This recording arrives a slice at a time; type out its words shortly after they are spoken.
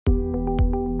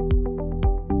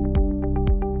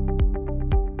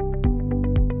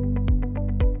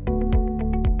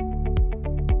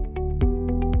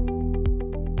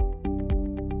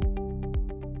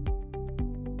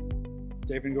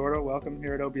Ingordo. Welcome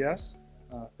here at OBS.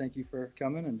 Thank you for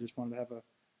coming, and just wanted to have a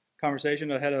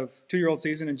conversation ahead of two-year-old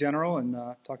season in general and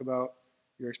talk about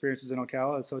your experiences in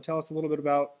Ocala. So tell us a little bit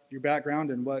about your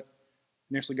background and what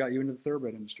initially got you into the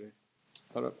thoroughbred industry.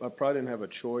 I probably didn't have a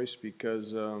choice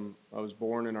because I was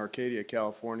born in Arcadia,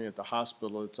 California at the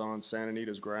hospital that's on Santa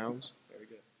Anita's grounds. Very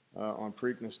good. On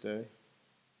Preakness Day.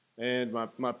 And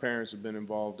my parents have been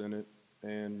involved in it.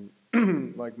 And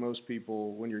like most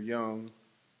people, when you're young,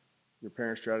 your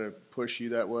parents try to push you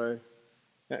that way.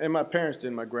 And my parents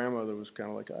didn't. My grandmother was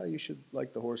kind of like, oh, you should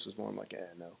like the horses more. I'm like,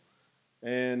 no.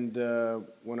 And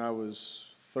when I was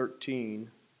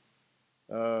 13,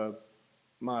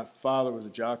 my father was a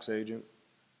jocks agent.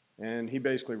 And he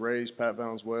basically raised Pat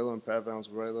Valenzuela, and Pat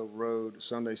Valenzuela rode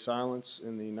Sunday Silence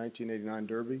in the 1989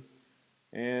 Derby.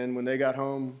 And when they got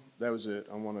home, that was it.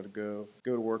 I wanted to go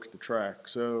to work at the track.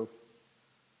 So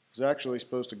I was actually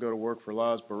supposed to go to work for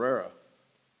Laz Barrera.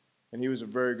 And he was a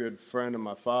very good friend of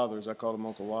my father's. I called him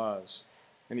Uncle Laz.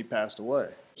 And he passed away.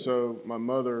 So my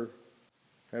mother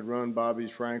had run Bobby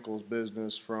Frankel's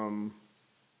business from,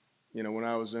 when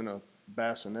I was in a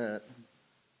bassinet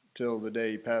till the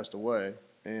day he passed away.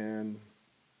 And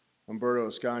Umberto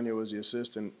Ascagna was the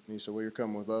assistant, and he said, well, you're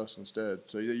coming with us instead.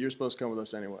 So you're supposed to come with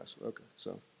us anyway. So, okay.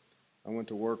 So I went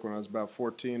to work when I was about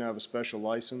 14. I have a special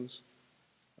license.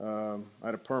 I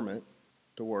had a permit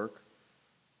to work.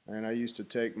 And I used to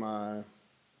take my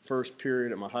first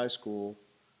period at my high school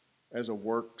as a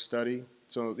work study.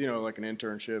 So, like an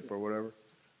internship or whatever.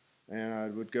 And I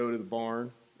would go to the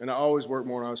barn. And I always worked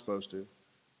more than I was supposed to.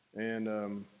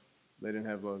 And they didn't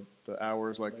have the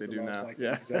hours like they do now.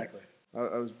 Yeah, exactly.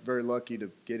 I was very lucky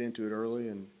to get into it early,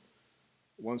 and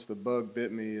once the bug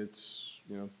bit me, it's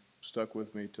stuck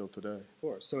with me till today. Of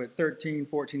course. So at 13,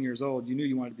 14 years old, you knew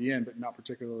you wanted to be in, but not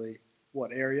particularly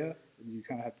what area? You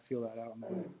kind of have to feel that out on the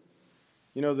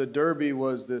way. The Derby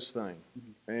was this thing,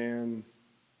 and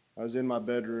I was in my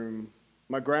bedroom.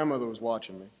 My grandmother was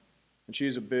watching me, and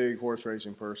she's a big horse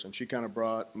racing person. She kind of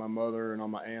brought my mother and all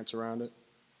my aunts around it.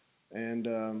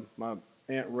 And my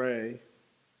Aunt Ray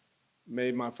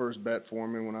made my first bet for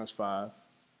me when I was 5.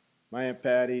 My Aunt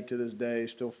Patty, to this day,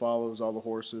 still follows all the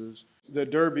horses. The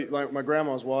Derby, like my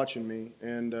grandma was watching me,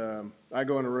 and I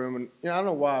go in the room, and I don't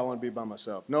know why I want to be by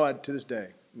myself. To this day,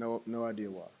 no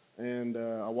idea why. And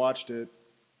I watched it,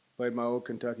 played my old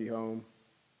Kentucky home,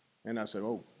 and I said,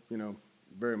 oh,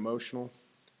 very emotional.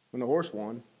 When the horse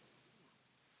won,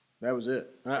 that was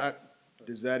it.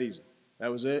 It's that easy.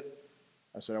 That was it.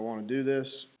 I said, I want to do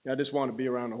this. I just want to be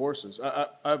around the horses.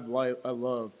 I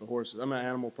love the horses. I'm an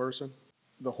animal person.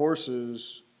 The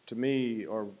horses, to me,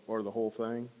 are the whole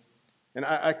thing. And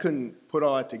I couldn't put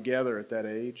all that together at that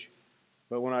age.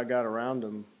 But when I got around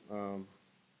them,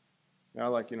 I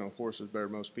like, horses better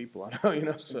than most people I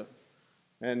know, So,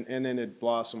 and then it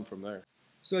blossomed from there.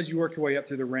 So as you work your way up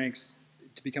through the ranks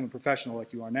to become a professional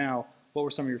like you are now, what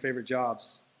were some of your favorite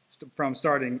jobs from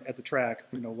starting at the track,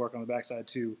 work on the backside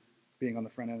to being on the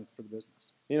front end for the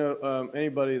business?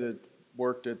 Anybody that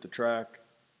worked at the track,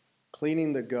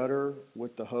 cleaning the gutter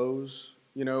with the hose,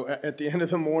 at the end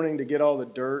of the morning to get all the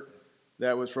dirt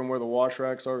that was from where the wash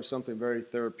racks are, was something very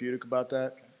therapeutic about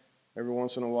that. Every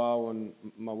once in a while when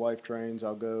my wife trains,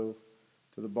 I'll go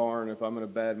to the barn. If I'm in a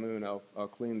bad mood, I'll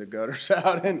clean the gutters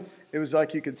out. And it was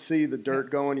like you could see the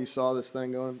dirt going. You saw this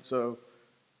thing going. So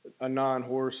a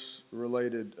non-horse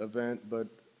related event, but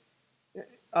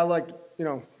I liked,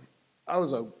 I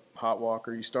was a hot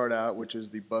walker. You start out, which is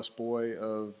the bus boy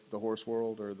of the horse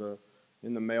world, or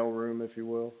in the mail room, if you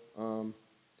will.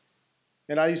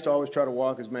 And I used to always try to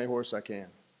walk as many horses as I can.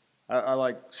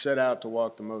 I set out to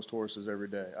walk the most horses every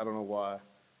day. I don't know why.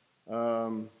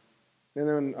 And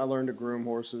then I learned to groom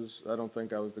horses. I don't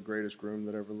think I was the greatest groom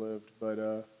that ever lived, but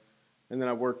and then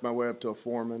I worked my way up to a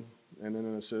foreman and then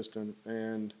an assistant.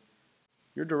 And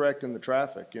you're directing the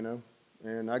traffic,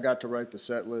 And I got to write the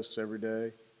set lists every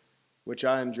day, which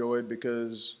I enjoyed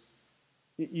because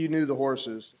you knew the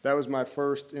horses. That was my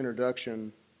first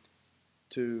introduction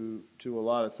to a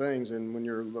lot of things. And when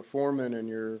you're the foreman and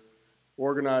you're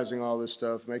organizing all this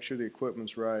stuff, make sure the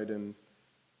equipment's right. And,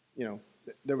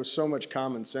 there was so much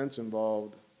common sense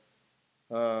involved.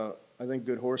 I think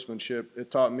good horsemanship,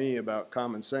 it taught me about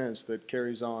common sense that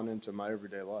carries on into my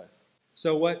everyday life.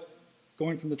 So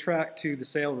going from the track to the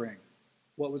sale ring,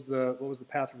 what was the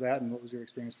path of that, and what was your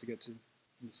experience to get to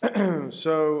the sale?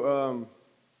 So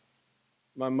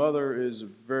my mother is a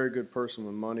very good person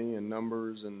with money and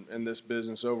numbers and this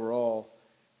business overall.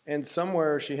 And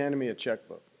somewhere she handed me a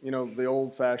checkbook, the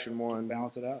old-fashioned one.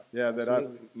 Balance it out. Yeah,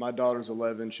 my daughter's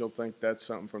 11. She'll think that's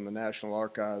something from the National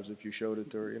Archives if you showed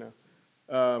it to her,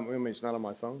 I mean, it's not on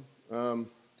my phone.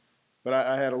 But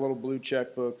I had a little blue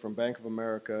checkbook from Bank of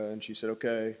America, and she said,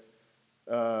 okay,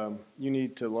 you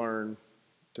need to learn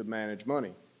to manage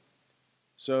money.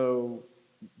 So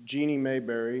Jeannie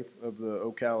Mayberry of the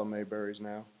Ocala Mayberries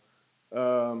now,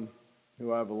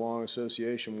 who I have a long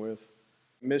association with,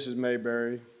 Mrs.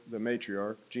 Mayberry, the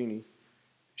matriarch, Jeannie,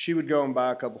 she would go and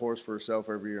buy a couple horses for herself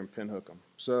every year and pinhook them.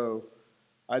 So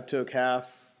I took half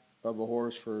of a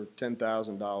horse for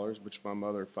 $10,000, which my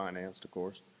mother financed, of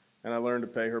course, and I learned to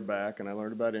pay her back, and I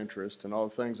learned about interest and all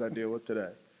the things I deal with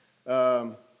today.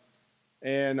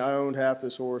 And I owned half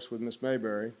this horse with Miss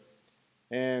Mayberry,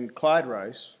 and Clyde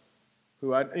Rice,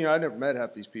 who I'd never met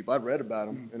half these people. I'd read about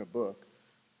them in a book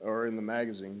or in the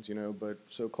magazines, but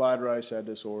so Clyde Rice had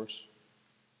this horse,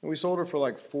 and we sold her for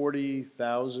like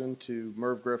 $40,000 to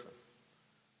Merv Griffin.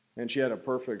 And she had a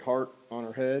perfect heart on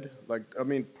her head,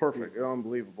 perfect,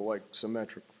 unbelievable, like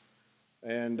symmetrical.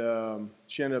 And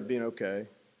she ended up being okay.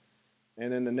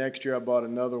 And then the next year I bought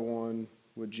another one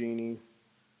with Jeannie.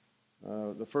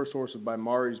 The first horse was by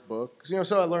Mari's book.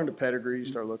 So I learned the pedigree,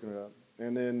 started looking it up.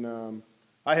 And then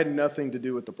I had nothing to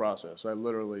do with the process. I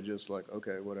literally just like,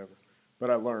 okay, whatever. But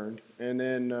I learned. And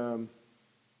then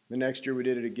the next year we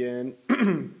did it again.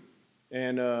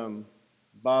 And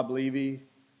Bob Levy,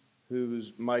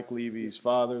 who's Mike Levy's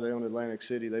father, they owned Atlantic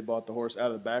City. They bought the horse out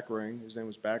of the back ring. His name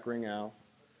was Back Ring Al.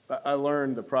 I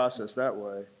learned the process that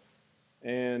way.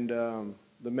 And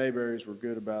the Mayberrys were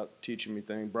good about teaching me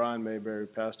things. Brian Mayberry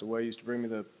passed away. He used to bring me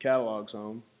the catalogs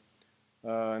home.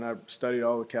 And I studied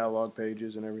all the catalog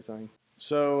pages and everything.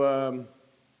 So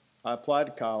I applied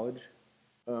to college,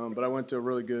 but I went to a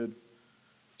really good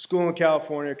school in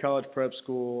California, college prep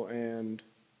school, and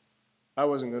I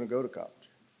wasn't going to go to college.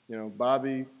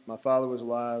 Bobby, my father was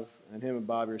alive, and him and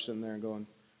Bobby are sitting there and going,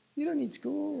 you don't need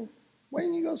school. Why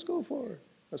didn't you go to school for?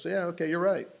 I said, yeah, okay, you're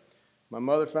right. My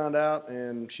mother found out,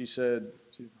 and she said,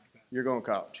 you're going to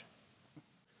college.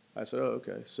 I said, oh,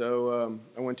 okay. So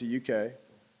I went to UK,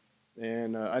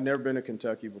 and I'd never been to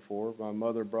Kentucky before. My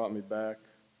mother brought me back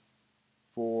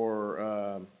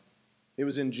for, it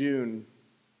was in June.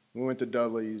 We went to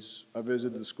Dudley's. I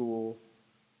visited the school,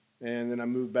 and then I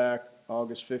moved back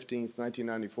August 15th,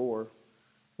 1994.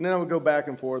 And then I would go back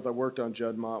and forth. I worked on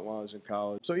Juddmonte while I was in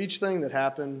college. So each thing that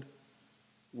happened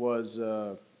was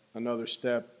another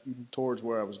step towards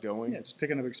where I was going. Yeah, just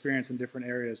picking up experience in different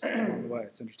areas along the way.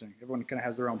 It's interesting. Everyone kind of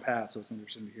has their own path, so it's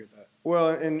interesting to hear that. Well,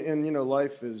 and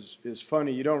life is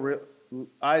funny. You don't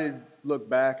I look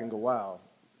back and go, wow,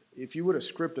 if you would have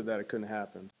scripted that, it couldn't have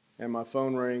happened. And my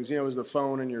phone rings. It was the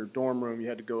phone in your dorm room. You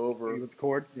had to go over. With the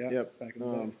cord? Yeah. Yep. Back in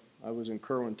the day. I was in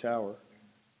Kerwin Tower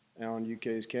on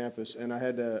UK's campus, and I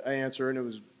had to answer, and it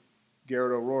was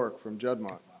Garrett O'Rourke from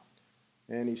Juddmonte. Wow.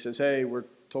 And he says, hey, we're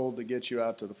told to get you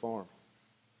out to the farm.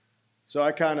 So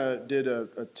I kind of did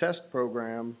a test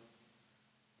program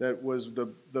that was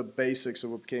the basics of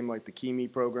what became like the Kimi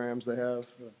programs they have.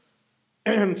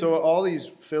 And so all these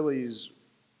fillies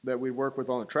that we work with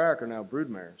on the track are now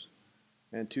broodmares.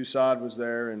 And Tussaud was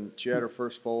there, and she had her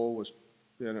first foal, was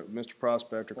Mr.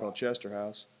 Prospector called Chester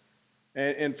House.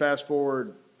 And fast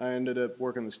forward, I ended up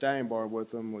working the stallion barn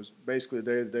with him. Was basically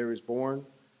the day he was born.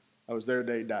 I was there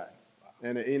the day he died. Wow.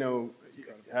 And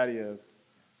how do you?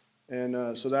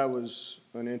 And so that was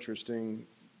an interesting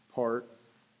part.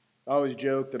 I always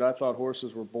joked that I thought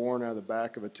horses were born out of the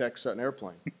back of a Tech Sutton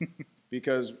airplane,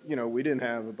 because we didn't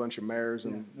have a bunch of mares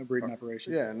and no breeding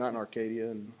operation. Yeah, not in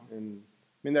Arcadia, and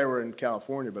they were in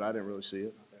California, but I didn't really see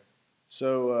it. Okay.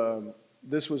 So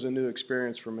this was a new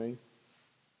experience for me.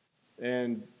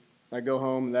 And I go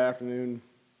home in the afternoon,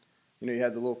 you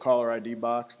had the little caller ID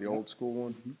box, the old school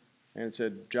one, and it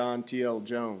said John T.L.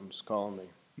 Jones calling me.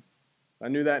 I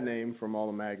knew that name from all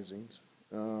the magazines.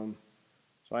 So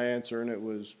I answer, and it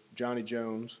was Johnny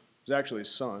Jones. It was actually his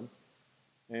son.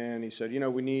 And he said,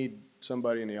 we need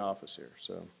somebody in the office here.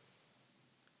 So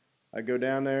I go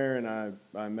down there, and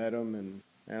I met him, and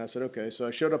I said, okay. So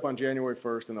I showed up on January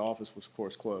 1st, and the office was, of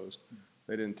course, closed.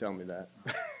 They didn't tell me that.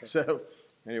 So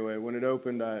anyway, when it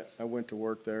opened, I went to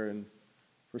work there, and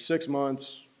for 6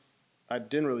 months, I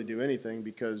didn't really do anything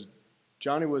because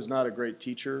Johnny was not a great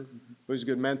teacher. He was a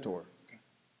good mentor,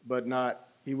 but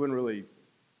he wouldn't really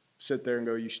sit there and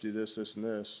go, you should do this, this, and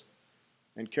this.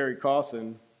 And Kerry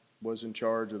Cawthon was in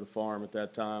charge of the farm at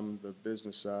that time, the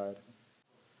business side.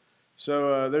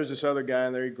 So there's this other guy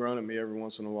in there. He'd grunt at me every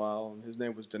once in a while, and his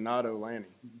name was Donato Lanny.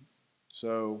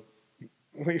 So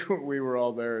we were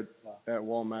all there at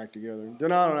Walmack together.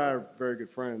 Donato and I are very good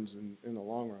friends in the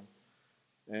long run.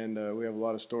 And we have a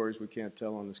lot of stories we can't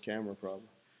tell on this camera probably.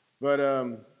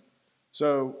 But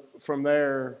so from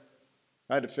there,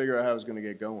 I had to figure out how I was going to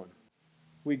get going.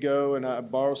 we go and I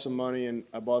borrow some money and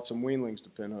I bought some weanlings to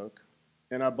pinhook.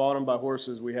 And I bought them by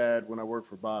horses we had when I worked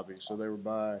for Bobby. So they were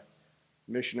by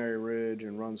Missionary Ridge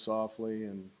and Run Softly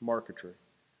and Marketry.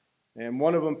 And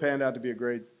one of them panned out to be a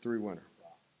grade 3 winner.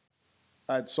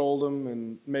 I'd sold them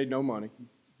and made no money,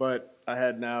 but I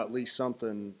had now at least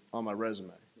something on my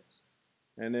resume. Yes.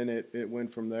 And then it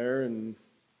went from there, and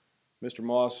Mr.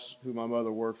 Moss, who my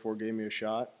mother worked for, gave me a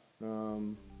shot.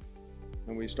 And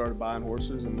we started buying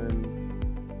horses, and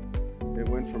then it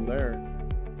went from there.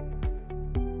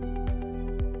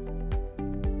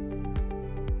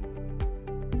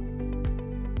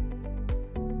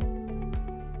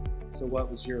 So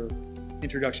what was your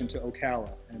introduction to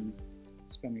Ocala and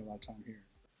spending a lot of time here?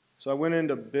 So I went in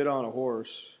to bid on a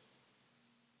horse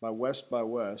by West,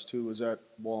 who was at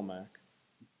Walmack.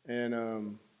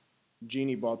 And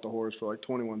Jeannie bought the horse for like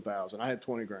 $21,000. I had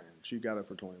 20 grand. She got it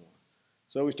for 21.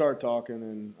 So we started talking,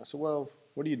 and I said, well,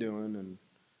 what are you doing? And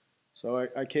so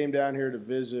I came down here to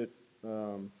visit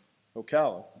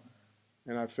Ocala,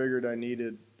 and I figured I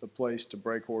needed a place to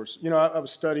break horses. You know, I was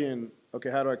studying,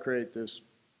 okay, how do I create this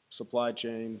supply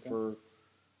chain for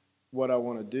what I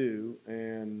want to do?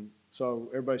 And so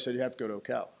everybody said, you have to go to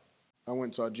Ocala. I went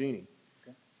and saw Jeannie,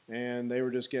 and they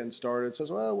were just getting started.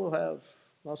 Says, well,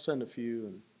 I'll send a few.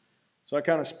 And so I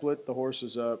kind of split the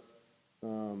horses up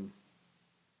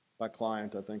by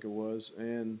client, I think it was.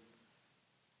 And,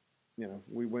 you know,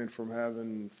 we went from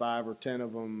having 5 or 10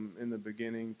 of them in the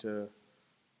beginning to,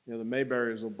 you know, the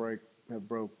Mayberries have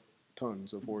broke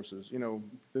tons of horses. You know,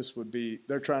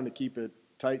 they're trying to keep it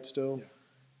tight still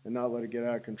and not let it get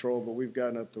out of control. But we've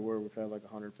gotten up to where we've had like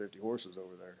 150 horses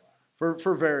over there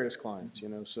for various clients, you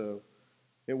know. So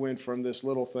it went from this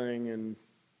little thing and,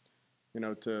 you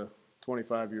know, to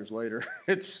 25 years later.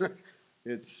 it's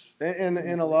and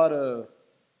a lot of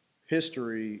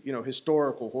history, you know,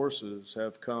 historical horses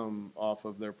have come off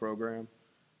of their program.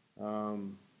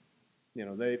 You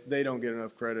know, they don't get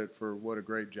enough credit for what a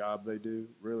great job they do,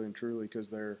 really and truly, because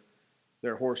they're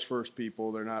horse first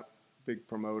people. They're not big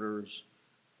promoters.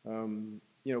 You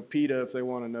know, PETA, if they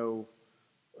want to know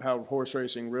how horse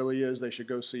racing really is, they should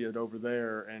go see it over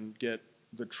there and get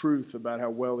the truth about how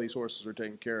well these horses are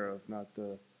taken care of, not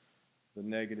the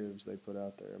negatives they put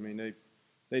out there. I mean,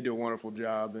 they do a wonderful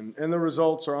job, and the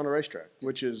results are on the racetrack,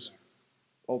 which is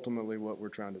ultimately what we're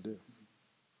trying to do.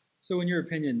 So in your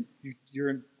opinion,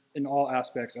 you're in all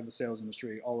aspects of the sales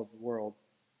industry all over the world,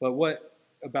 but what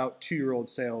about 2-year-old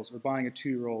sales or buying a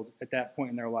 2-year-old at that point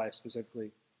in their life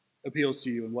specifically appeals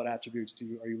to you, and what attributes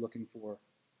are you looking for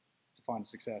to find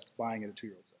success buying at a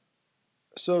 2-year-old sale?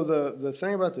 So the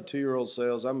thing about the 2-year-old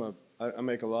sales, I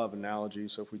make a lot of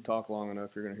analogies, so if we talk long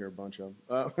enough, you're going to hear a bunch of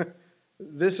them.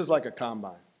 This is like a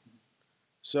combine.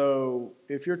 So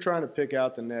if you're trying to pick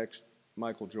out the next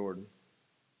Michael Jordan,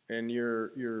 and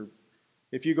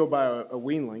if you go buy a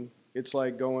weanling, it's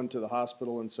like going to the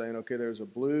hospital and saying, okay, there's a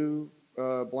blue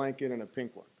blanket and a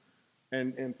pink one,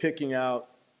 and picking out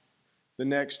the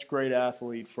next great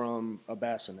athlete from a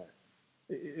bassinet.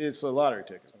 It's a lottery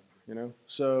ticket, you know.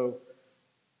 So,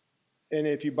 and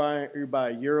if you buy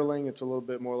a yearling, it's a little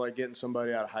bit more like getting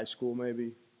somebody out of high school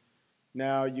maybe.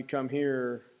 Now you come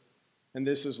here, and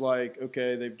this is like,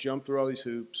 okay, they've jumped through all these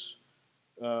hoops.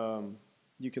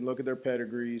 You can look at their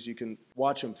pedigrees. You can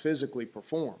watch them physically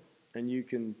perform, and you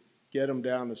can get them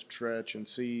down the stretch and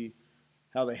see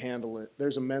how they handle it.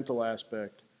 There's a mental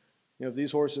aspect. You know, if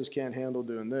these horses can't handle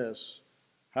doing this,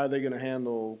 how are they going to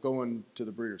handle going to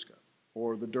the Breeders' Cup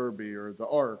or the Derby or the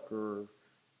Arc or,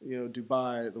 you know,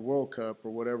 Dubai, the World Cup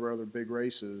or whatever other big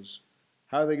races?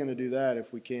 How are they going to do that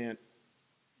if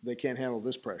they can't handle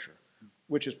this pressure,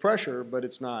 which is pressure, but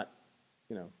it's not,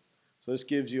 you know. So this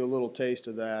gives you a little taste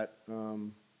of that.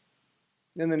 And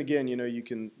then again, you know, you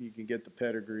can get the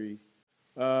pedigree.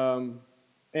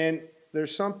 And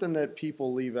there's something that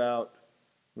people leave out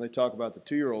when they talk about the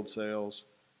 2-year-old sales.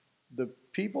 The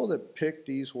people that pick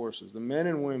these horses, the men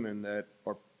and women that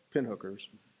are pinhookers,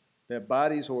 that buy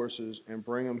these horses and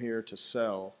bring them here to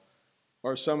sell,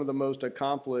 are some of the most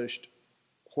accomplished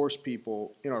horse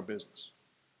people in our business.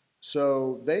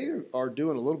 So they are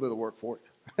doing a little bit of the work for you.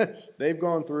 They've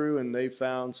gone through and they've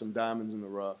found some diamonds in the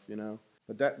rough, you know.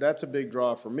 But that's a big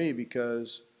draw for me,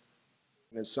 because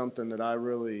it's something that I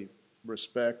really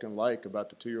respect and like about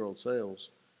the 2-year-old sales,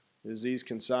 is these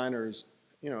consigners,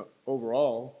 you know,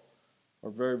 overall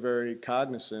are very, very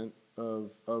cognizant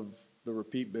of the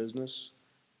repeat business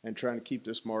and trying to keep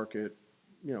this market,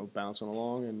 you know, bouncing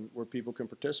along and where people can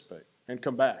participate and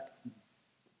come back.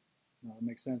 No, that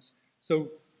makes sense. So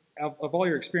of all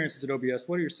your experiences at OBS,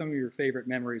 what are some of your favorite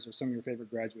memories or some of your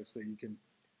favorite graduates that you can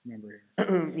remember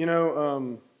here? You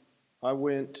know, I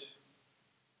went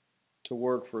to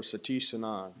work for Satish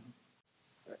Sanan.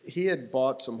 He had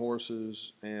bought some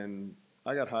horses, and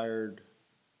I got hired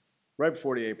right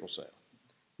before the April sale.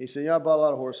 He said, "Yeah, I bought a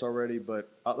lot of horses already, but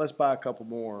let's buy a couple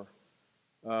more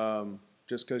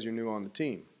just because you're new on the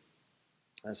team."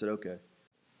 I said, "Okay."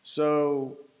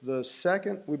 So the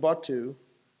second, we bought two.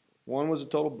 One was a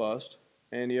total bust,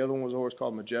 and the other one was a horse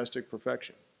called Majestic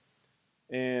Perfection.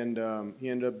 And he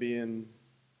ended up being,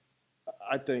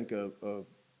 I think, a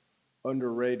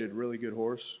underrated, really good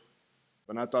horse.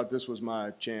 And I thought this was my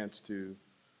chance to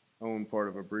own part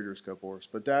of a Breeders' Cup horse.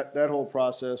 But that whole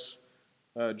process,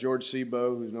 George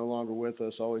Sebo, who's no longer with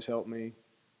us, always helped me.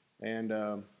 And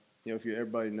if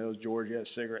everybody knows George, he had a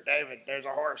cigarette. "David, there's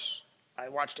a horse. I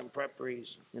watched him prep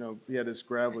breeze." He had this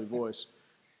gravelly voice.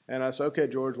 And I said, "Okay,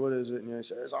 George, what is it?" And he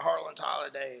said, "There's a Harlan's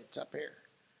Holiday. It's up here."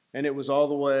 And it was all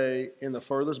the way in the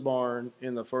furthest barn,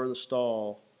 in the furthest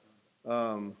stall.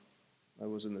 I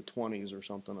was in the 20s or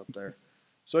something up there.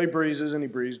 So he breezes, and he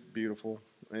breezed beautiful.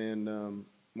 And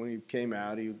when he came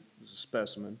out, he was a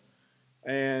specimen.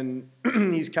 And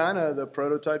he's kind of the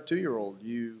prototype 2-year-old.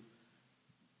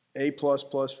 A++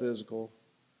 physical,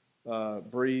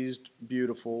 breezed,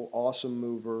 beautiful, awesome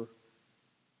mover.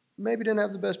 Maybe didn't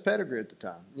have the best pedigree at the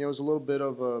time. It was a little bit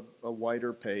of a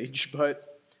whiter page, but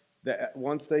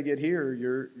once they get here,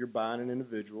 you're buying an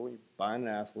individual, you're buying an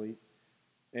athlete,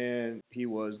 and he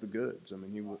was the goods. I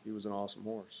mean, he was an awesome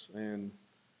horse, and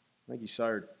I think he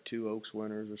sired 2 Oaks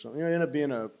winners or something. He ended up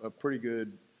being a pretty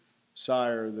good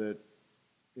sire that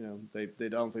they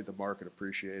don't think the market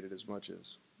appreciated as much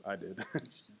as I did.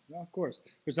 Well, of course,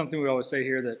 there's something we always say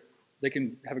here that they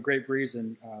can have a great breeze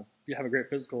and you have a great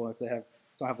physical. And if they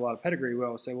don't have a lot of pedigree, we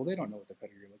always say, well, they don't know what their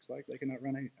pedigree looks like. They cannot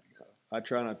run anything. So I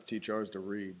try not to teach ours to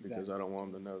read because I don't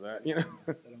want them to know that. They don't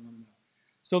want to know.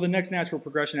 So the next natural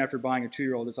progression after buying a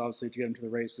 2-year-old is obviously to get them to the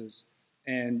races.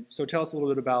 And so tell us a little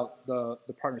bit about the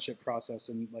partnership process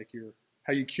and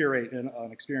how you curate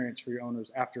an experience for your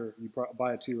owners after you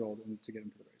buy a 2-year-old and to get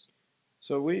them to the races.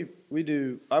 So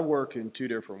I work in 2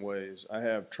 different ways. I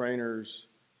have trainers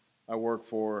I work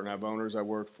for and I have owners I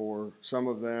work for. Some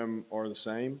of them are the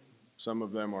same. Some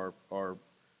of them are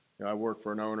I work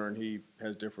for an owner and he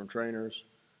has different trainers,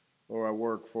 or I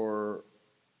work for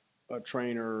a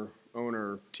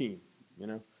trainer-owner team,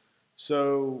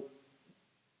 So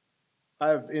I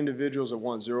have individuals that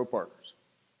want 0 partners.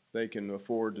 They can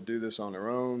afford to do this on their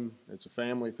own. It's a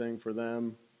family thing for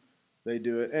them. They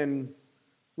do it. And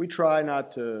we try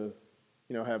not to,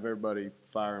 have everybody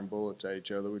firing bullets at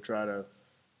each other. We try to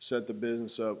set the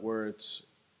business up where it's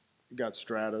got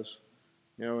stratas,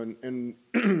 and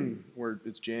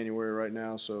it's January right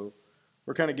now, so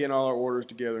we're kind of getting all our orders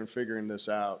together and figuring this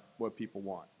out, what people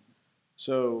want.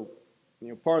 So,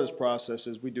 part of this process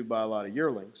is we do buy a lot of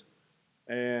yearlings,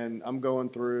 and I'm going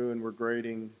through and we're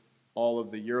grading all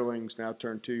of the yearlings, now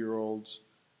turned 2-year-olds.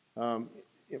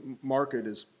 Market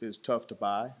is tough to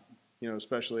buy,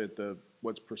 especially at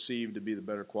what's perceived to be the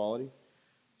better quality.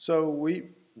 So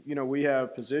we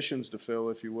have positions to fill,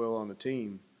 if you will, on the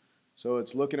team. So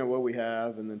it's looking at what we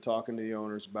have and then talking to the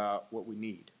owners about what we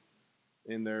need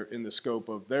in the scope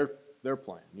of their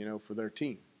plan, for their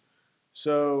team.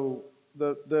 So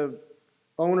the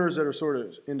owners that are sort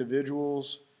of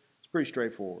individuals, it's pretty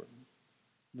straightforward.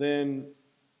 Then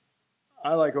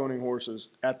I like owning horses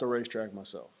at the racetrack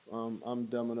myself. I'm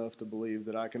dumb enough to believe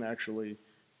that I can actually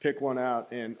pick one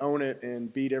out and own it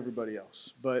and beat everybody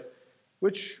else,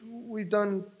 which we've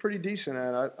done pretty decent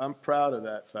at. I'm proud of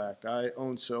that fact. I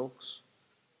own silks,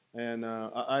 and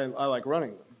I like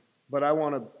running them, but I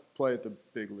want to play at the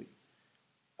big league.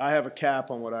 I have a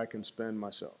cap on what I can spend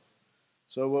myself.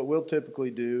 So what we'll typically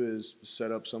do is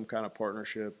set up some kind of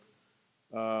partnership.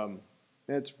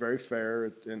 It's very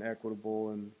fair and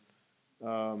equitable, and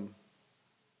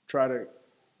try to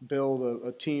build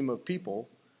a team of people,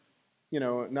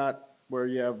 not where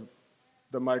you have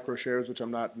the micro shares, which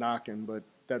I'm not knocking, but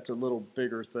that's a little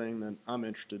bigger thing than I'm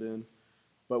interested in.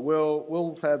 But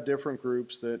we'll have different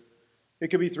groups that it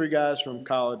could be 3 guys from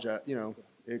college,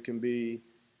 it can be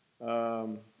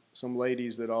some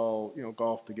ladies that all,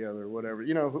 golf together, whatever,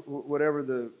 whatever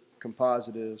the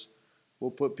composite is,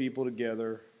 we'll put people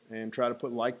together and try to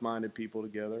put like-minded people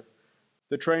together.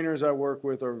 The trainers I work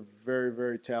with are very,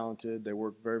 very talented. They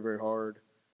work very, very hard.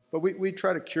 But we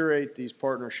try to curate these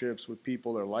partnerships with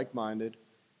people that are like-minded,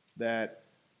 that,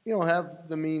 have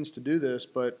the means to do this,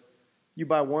 but you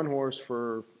buy one horse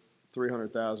for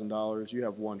 $300,000, you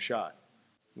have one shot.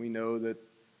 We know that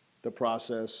the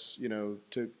process,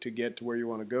 to get to where you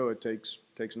want to go, it takes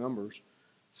numbers.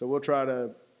 So we'll try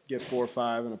to get 4 or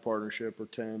 5 in a partnership, or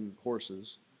 10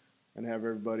 horses, and have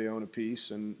everybody own a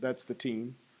piece, and that's the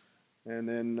team. And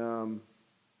then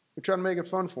we try to make it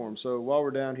fun for them. So while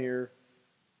we're down here,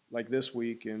 like this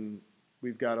week, and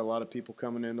we've got a lot of people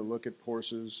coming in to look at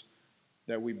horses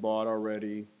that we bought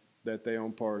already that they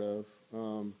own part of,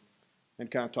 and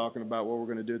kind of talking about what we're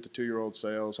going to do at the 2-year-old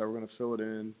sales, how we're going to fill it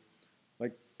in.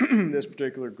 Like this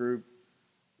particular group,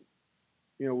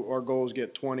 you know, our goal is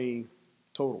get 20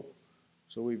 total.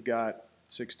 So we've got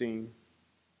 16,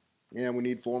 and we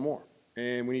need 4 more,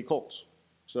 and we need colts.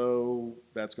 So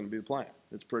that's going to be the plan.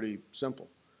 It's pretty simple.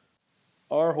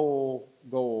 Our whole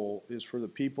goal is for the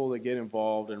people that get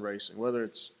involved in racing, whether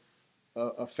it's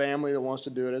a family that wants to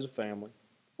do it as a family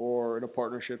or in a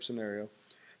partnership scenario,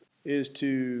 is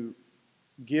to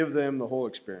give them the whole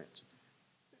experience.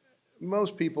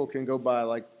 Most people can go buy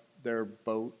like their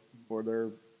boat or their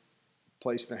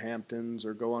place in the Hamptons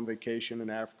or go on vacation in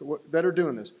Africa that are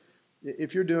doing this.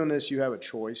 If you're doing this, you have a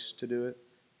choice to do it.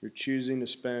 You're choosing to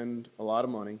spend a lot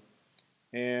of money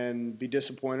and be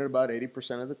disappointed about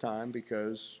 80% of the time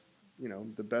because, you know,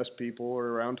 the best people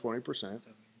are around 20%.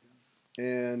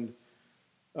 And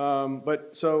but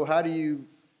so how do you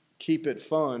keep it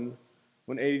fun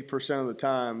when 80% of the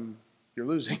time you're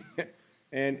losing?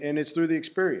 and it's through the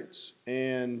experience.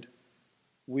 And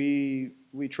we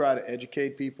try to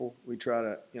educate people. We try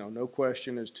to, you know, no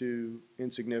question is too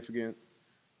insignificant.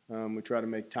 We try to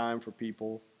make time for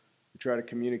people. We try to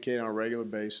communicate on a regular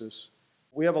basis.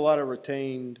 We have a lot of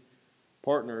retained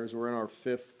partners. We're in our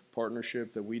 5th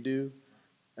partnership that we do.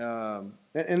 And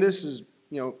this is,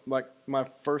 you know, like my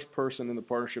first person in the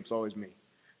partnership is always me.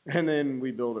 And then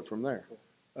we build it from there.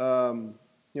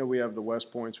 You know, we have the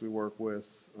West Points we work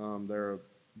with. They're a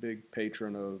big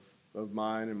patron of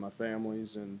mine and my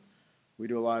family's, and we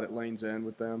do a lot at Lane's End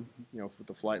with them, you know, with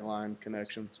the flight line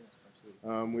connection.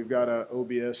 We've got a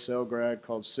OBS cell grad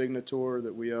called Signature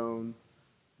that we own.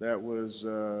 That was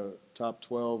top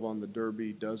 12 on the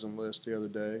Derby dozen list the other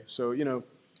day. So, you know,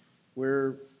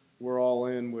 we're all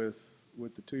in with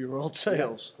the 2-year-old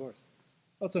sales. Yeah, of course.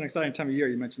 Well, it's an exciting time of year.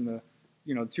 You mentioned the,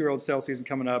 you know, 2-year-old sales season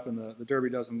coming up and the Derby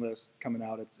dozen list coming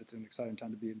out. It's an exciting time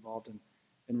to be involved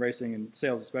in racing and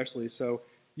sales especially. So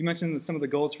you mentioned some of the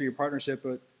goals for your partnership,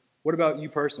 but what about you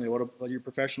personally? What about your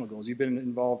professionally goals? You've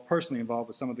been personally involved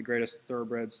with some of the greatest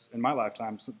thoroughbreds in my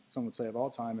lifetime, some would say of all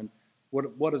time. And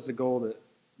what is the goal that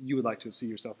you would like to see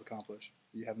yourself accomplish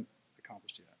that you haven't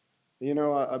accomplished yet? You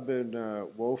know, I've been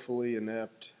woefully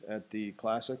inept at the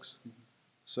classics. Mm-hmm.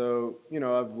 So, you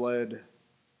know, I've led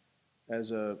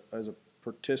as a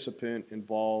participant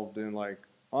involved in, like,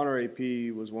 Honor AP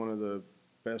was one of the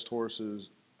best horses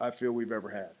I feel we've ever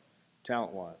had,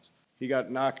 talent-wise. He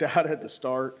got knocked out at the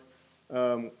start,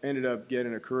 ended up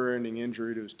getting a career-ending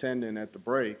injury to his tendon at the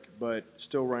break, but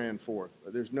still ran 4th.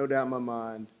 There's no doubt in my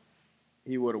mind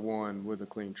he would have won with a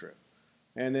clean trip.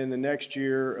 And then the next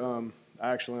year,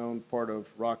 I actually owned part of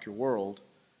Rock Your World,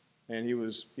 and he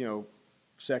was, you know,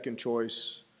 second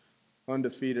choice,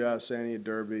 undefeated out of San Diego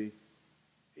Derby.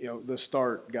 You know, the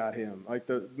start got him. Like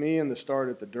me and the start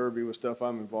at the Derby with stuff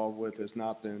I'm involved with has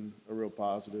not been a real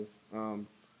positive.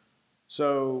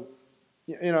 So,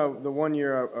 you know, the one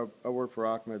year I worked for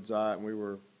Ahmed Zayat, and we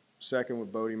were second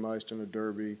with Bodemeister in the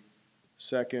Derby,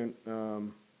 second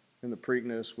in the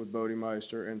Preakness with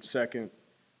Bodemeister, and second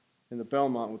in the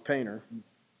Belmont with Painter.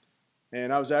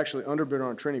 And I was actually underbidder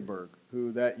on Triniberg,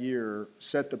 who that year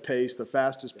set the pace, the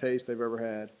fastest pace they've ever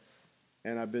had.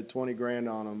 And I bid 20 grand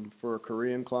on them for a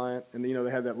Korean client. And, you know,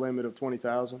 they had that limit of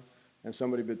 20,000, and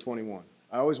somebody bid 21.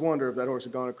 I always wonder if that horse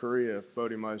had gone to Korea, if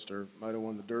Bodemeister might have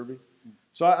won the Derby.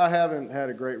 So I haven't had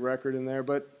a great record in there,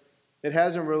 but it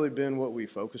hasn't really been what we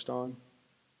focused on.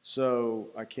 So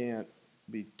I can't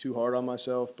be too hard on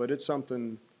myself, but it's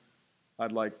something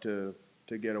I'd like to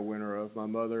get a winner of. My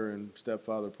mother and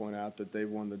stepfather point out that they've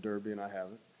won the Derby and I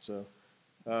haven't. So,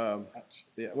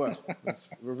 yeah, well,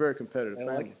 we're a very competitive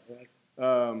family.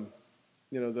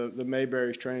 You know, the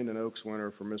Mayberry's trained an Oaks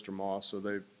winner for Mr. Moss,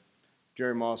 so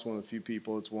Jerry Moss, one of the few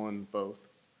people that's won both.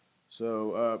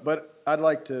 So, but I'd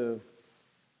like to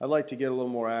get a little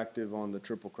more active on the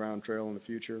Triple Crown Trail in the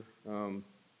future.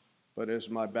 But as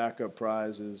my backup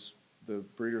prize is the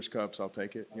Breeders' Cups, I'll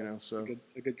take it. You know, so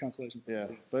a good consolation prize.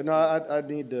 Yeah, but no, I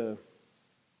need to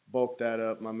bulk that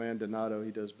up. My man Donato, he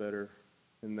does better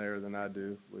in there than I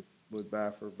do with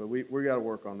Baffer, but we got to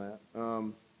work on that.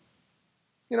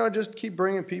 You know, just keep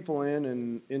bringing people in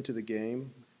and into the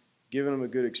game, giving them a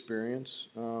good experience.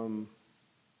 You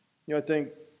know, I think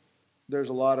there's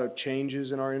a lot of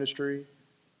changes in our industry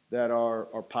that are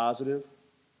positive.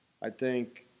 I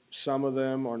think some of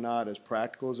them are not as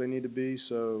practical as they need to be.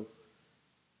 So,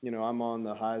 you know, I'm on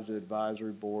the HISA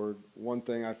advisory board. One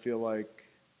thing I feel like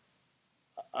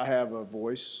I have a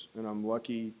voice, and I'm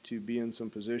lucky to be in some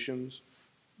positions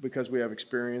because we have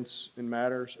experience in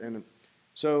matters. And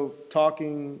so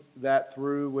talking that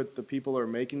through with the people that are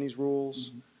making these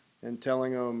rules and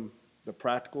telling them the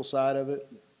practical side of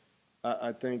it,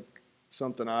 I think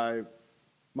something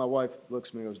my wife looks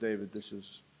at me and goes, David,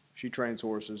 she trains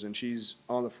horses, and she's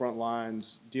on the front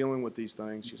lines dealing with these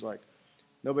things. She's like,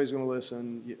 nobody's going to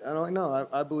listen. And I'm like, no,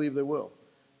 I believe they will.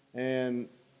 And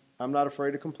I'm not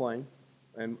afraid to complain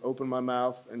and open my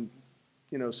mouth and,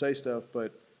 say stuff.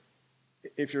 But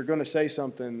if you're going to say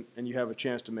something and you have a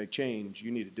chance to make change,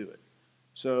 you need to do it.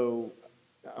 So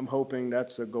I'm hoping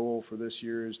that's a goal for this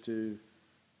year, is to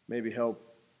maybe help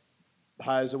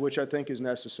HISA, which I think is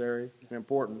necessary and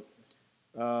important,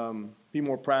 be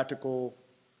more practical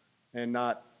and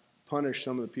not punish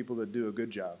some of the people that do a good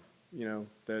job,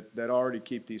 that already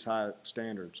keep these high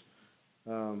standards.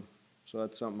 So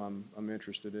that's something I'm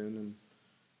interested in. And,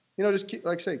 just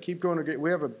keep going.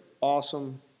 We have an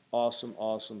awesome, awesome,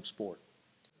 awesome sport.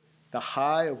 The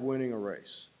high of winning a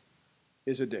race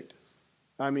is addictive.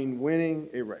 I mean, winning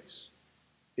a race,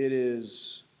 it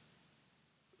is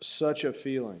such a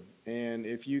feeling. And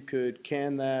if you could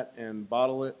can that and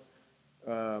bottle it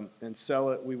and sell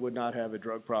it, we would not have a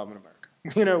drug problem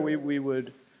in America. We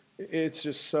would. It's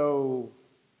just so.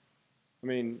 I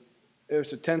mean,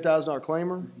 it's a $10,000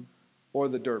 claimer, or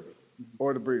the Derby,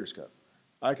 or the Breeders' Cup.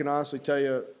 I can honestly tell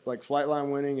you, like,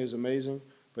 Flightline winning is amazing,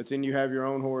 but then you have your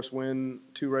own horse win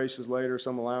 2 races later,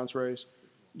 some allowance race,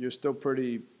 you're still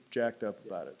pretty jacked up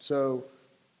about it. So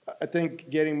I think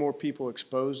getting more people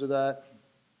exposed to that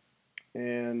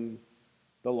and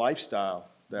the lifestyle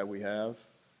that we have,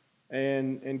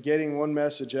 and getting one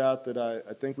message out that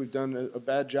I think we've done a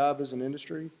bad job as an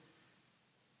industry.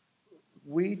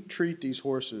 We treat these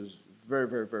horses very,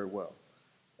 very, very well.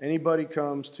 Anybody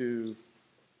comes to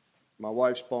my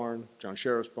wife's barn, John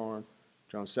Sheriff's barn,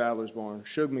 John Sadler's barn,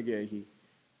 Shug McGahee,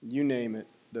 you name it,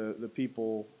 the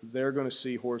people, they're going to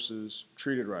see horses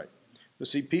treated right. They'll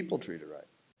see people treated right.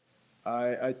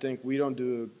 I think we don't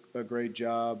do a great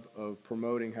job of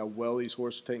promoting how well these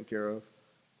horses are taken care of.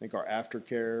 I think our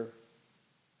aftercare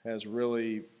has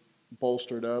really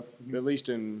bolstered up, at least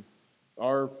in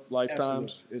our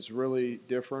lifetimes. Absolutely. It's really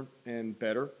different and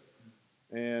better.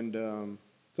 And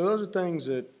so those are things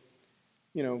that,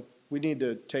 we need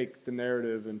to take the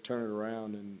narrative and turn it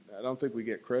around. And I don't think we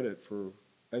get credit for,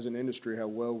 as an industry, how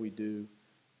well we do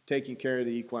taking care of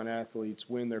the equine athletes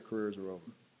when their careers are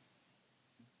over.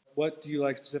 What do you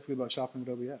like specifically about shopping at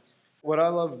OBS? What I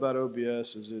love about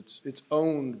OBS is it's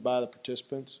owned by the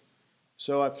participants.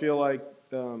 So I feel like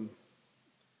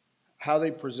how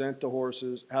they present the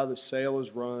horses, how the sale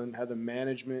is run, how the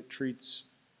management treats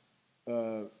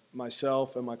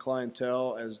myself and my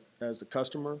clientele as the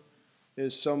customer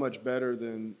is so much better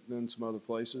than some other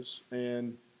places.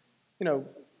 And,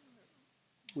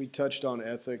 we touched on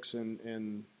ethics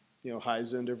and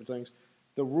HISA and different things.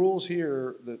 The rules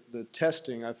here, the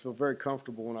testing, I feel very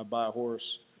comfortable when I buy a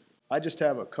horse. I just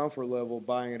have a comfort level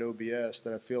buying at OBS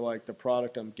that I feel like the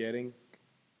product I'm getting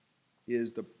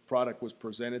is the product was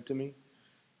presented to me.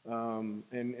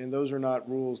 And those are not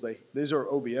rules. These are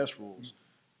OBS rules.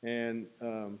 And,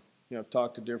 I've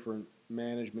talked to different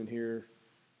management here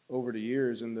over the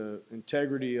years, and the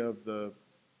integrity of the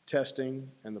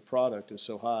testing and the product is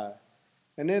so high.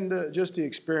 And then just the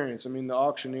experience. I mean, the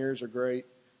auctioneers are great.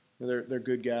 They're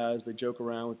good guys. They joke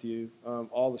around with you.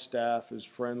 All the staff is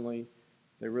friendly.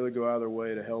 They really go out of their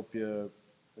way to help you,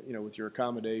 with your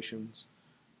accommodations.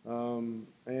 And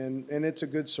it's a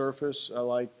good surface. I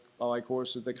like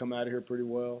horses. They come out of here pretty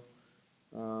well.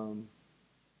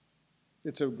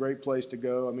 It's a great place to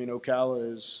go. I mean,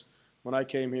 Ocala is, when I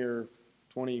came here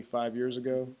 25 years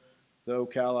ago, the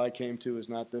Ocala I came to is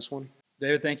not this one.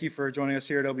 David, thank you for joining us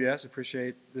here at OBS.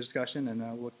 Appreciate the discussion, and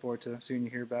we'll look forward to seeing you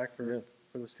here back for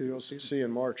the studio season. See you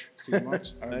in March. See you in March.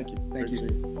 All right. Thank you. Thank you. See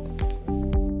you.